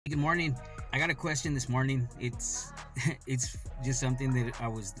Good morning. I got a question this morning. It's it's just something that I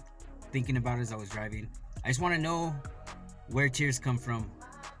was thinking about as I was driving. I just want to know where tears come from.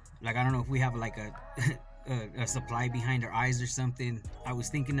 Like, I don't know if we have like a supply behind our eyes or something. I was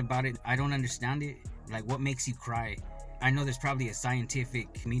thinking about it. I don't understand it. Like, what makes you cry? I know there's probably a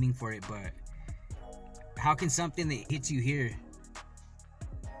scientific meaning for it, but how can something that hits you here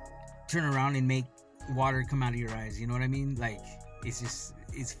turn around and make water come out of your eyes? You know what I mean? Like,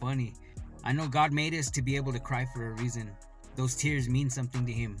 it's funny. I know God made us to be able to cry for a reason. Those tears mean something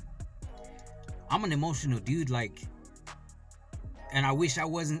to him. I'm an emotional dude, like, and I wish I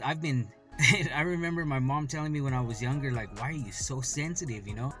wasn't. I remember my mom telling me when I was younger, like, why are you so sensitive,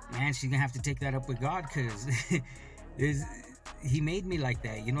 you know? Man, she's gonna have to take that up with God, because he made me like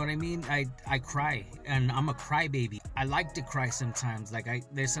that, you know what I mean? I cry, and I'm a crybaby. I like to cry sometimes. Like,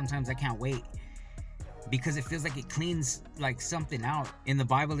 there's sometimes I can't wait, because it feels like it cleans like something out. In the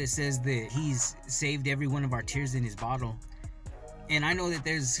Bible it says that he's saved every one of our tears in his bottle, and I know that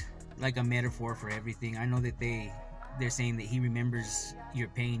there's like a metaphor for everything. I know that they're saying that he remembers your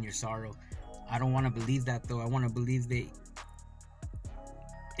pain, your sorrow. I don't want to believe that, though. I want to believe that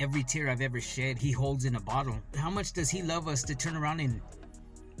every tear I've ever shed, he holds in a bottle. How much does he love us to turn around and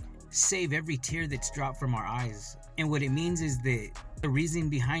save every tear that's dropped from our eyes? And what it means is that the reason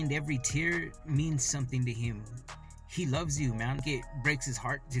behind every tear means something to him. He loves you, man. It breaks his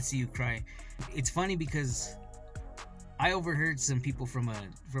heart to see you cry. It's funny because I overheard some people from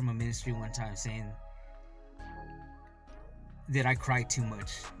a ministry one time saying that I cry too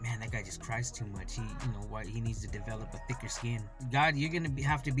much. Man, that guy just cries too much. He needs to develop a thicker skin. God, you're gonna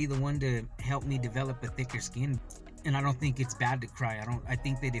have to be the one to help me develop a thicker skin. And I don't think it's bad to cry. I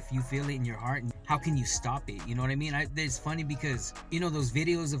think that if you feel it in your heart, how can you stop it? You know what I mean? It's funny because, you know, those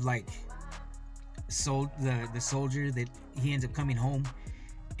videos of like the soldier that he ends up coming home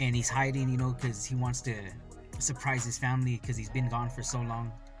and he's hiding, you know, because he wants to surprise his family because he's been gone for so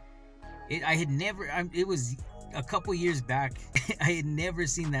long. It was a couple years back. I had never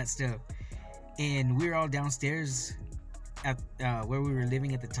seen that stuff, and we were all downstairs at where we were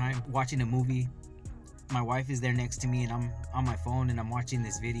living at the time, watching a movie. My wife is there next to me, and I'm on my phone and I'm watching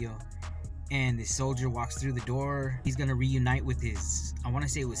this video, and this soldier walks through the door. He's gonna reunite with I want to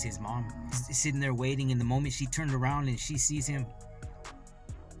say it was his mom. He's sitting there waiting, and the moment she turned around and she sees him,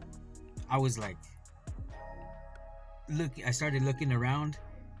 I was like, I started looking around,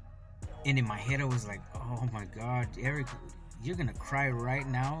 and in my head I was like, oh my God, Eric, you're gonna cry right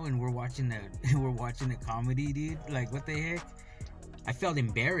now, and we're watching a comedy, dude. Like, what the heck? I felt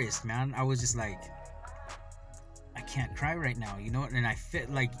embarrassed, man. I was just like, I can't cry right now, you know? And I felt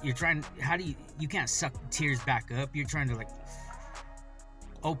like you can't suck tears back up. You're trying to like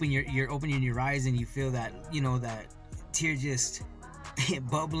you're opening your eyes, and you feel that, you know, that tear just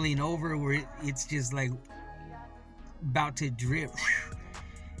bubbling over where it's just like about to drip.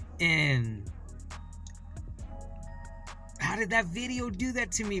 And how did that video do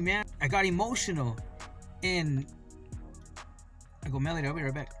that to me, man? I got emotional, and I go, Melody, I'll be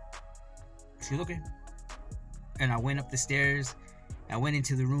right back. She was okay. And I went up the stairs, I went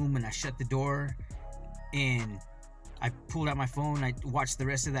into the room, and I shut the door, and I pulled out my phone. I watched the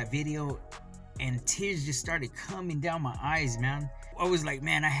rest of that video, and tears just started coming down my eyes, man. I was like,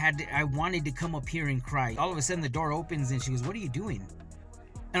 man, I wanted to come up here and cry. All of a sudden the door opens, and she goes, what are you doing?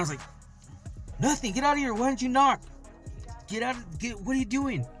 And I was like, nothing. Get out of here. Why didn't you knock? What are you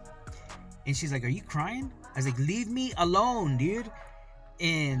doing? And she's like, are you crying? I was like, leave me alone, dude.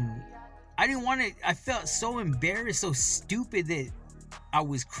 And I didn't want to. I felt so embarrassed, so stupid that I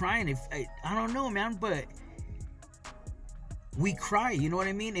was crying. I don't know, man, but we cry, you know what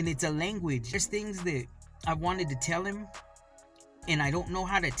I mean? And it's a language. There's things that I wanted to tell him, and I don't know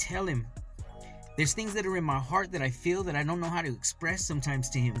how to tell him. There's things that are in my heart that I feel that I don't know how to express sometimes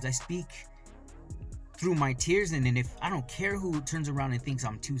to him. I speak through my tears, and if I don't care who turns around and thinks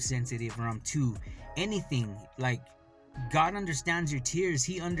I'm too sensitive or I'm too anything, like, God understands your tears.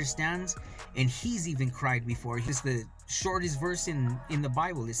 He understands, and he's even cried before. It's the shortest verse in the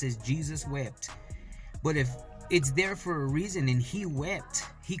Bible. It says Jesus wept. But if it's there for a reason, and he wept,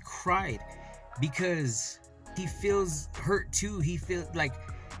 he cried, because he feels hurt too. He feels like,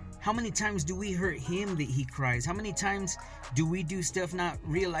 how many times do we hurt him that he cries? How many times do we do stuff not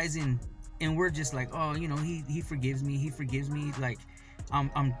realizing, and we're just like, oh, you know, he forgives me. He forgives me. Like,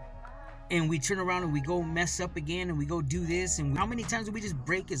 and we turn around and we go mess up again, and we go do this. And how many times do we just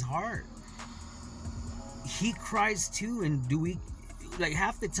break his heart? He cries too. And do we, like,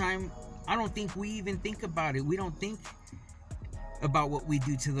 half the time, I don't think we even think about it. We don't think about what we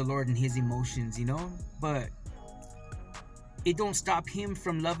do to the Lord and his emotions, you know? But it don't stop him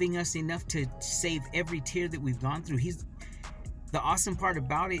from loving us enough to save every tear that we've gone through. The awesome part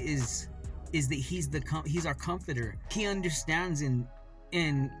about it is that he's our comforter. He understands,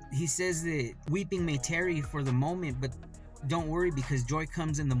 and he says that weeping may tarry for the moment, but don't worry, because joy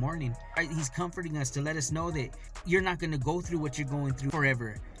comes in the morning. He's comforting us to let us know that you're not going to go through what you're going through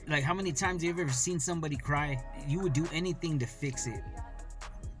forever. Like, how many times have you ever seen somebody cry? You would do anything to fix it.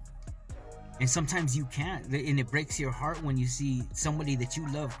 And sometimes you can't. And it breaks your heart when you see somebody that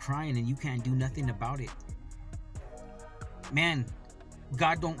you love crying and you can't do nothing about it. Man,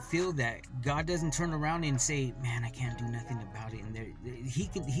 God don't feel that. God doesn't turn around and say, man, I can't do nothing about it. And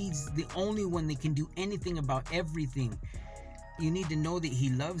he's the only one that can do anything about everything. You need to know that he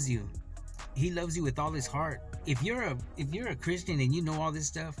loves you. He loves you with all his heart. If you're a Christian and you know all this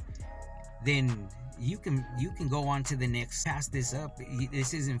stuff, then you can go on to the next. Pass this up.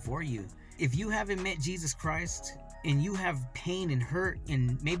 This isn't for you. If you haven't met Jesus Christ and you have pain and hurt,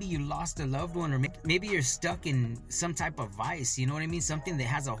 and maybe you lost a loved one, or maybe you're stuck in some type of vice, you know what I mean? Something that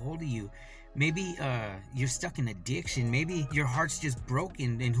has a hold of you. Maybe you're stuck in addiction. Maybe your heart's just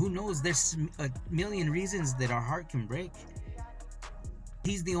broken, and who knows? There's a million reasons that our heart can break.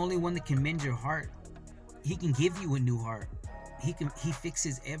 He's the only one that can mend your heart. He can give you a new heart. He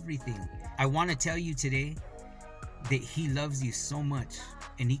fixes everything. I want to tell you today that he loves you so much,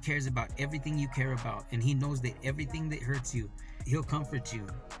 and he cares about everything you care about, and he knows that everything that hurts you, he'll comfort you.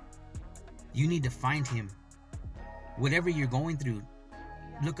 You need to find him. Whatever you're going through,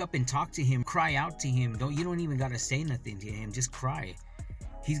 look up and talk to him. Cry out to him. You don't even gotta say nothing to him. Just cry.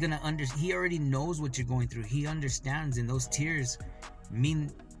 He's gonna he already knows what you're going through. He understands, and those tears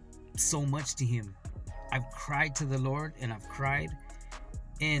mean so much to him. I've cried to the Lord, and I've cried,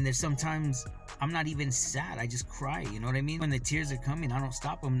 and there's sometimes I'm not even sad. I just cry. You know what I mean? When the tears are coming, I don't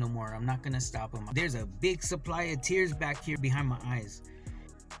stop them no more. I'm not gonna stop them. There's a big supply of tears back here behind my eyes.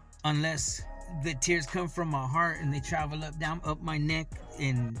 Unless the tears come from my heart and they travel up my neck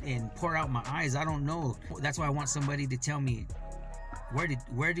and pour out my eyes, I don't know. That's why I want somebody to tell me,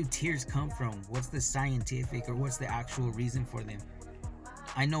 where do tears come from? What's the scientific, or what's the actual reason for them?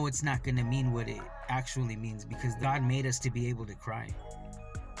 I know it's not gonna mean what it actually means, because God made us to be able to cry.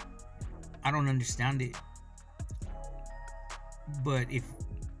 I don't understand it, but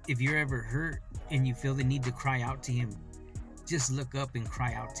if you're ever hurt and you feel the need to cry out to him, just look up and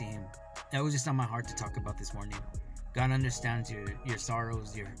cry out to him. That was just on my heart to talk about this morning. God understands your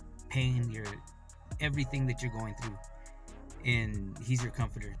sorrows, your pain, your everything that you're going through, and he's your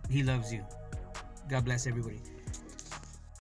comforter. He loves you. God bless everybody.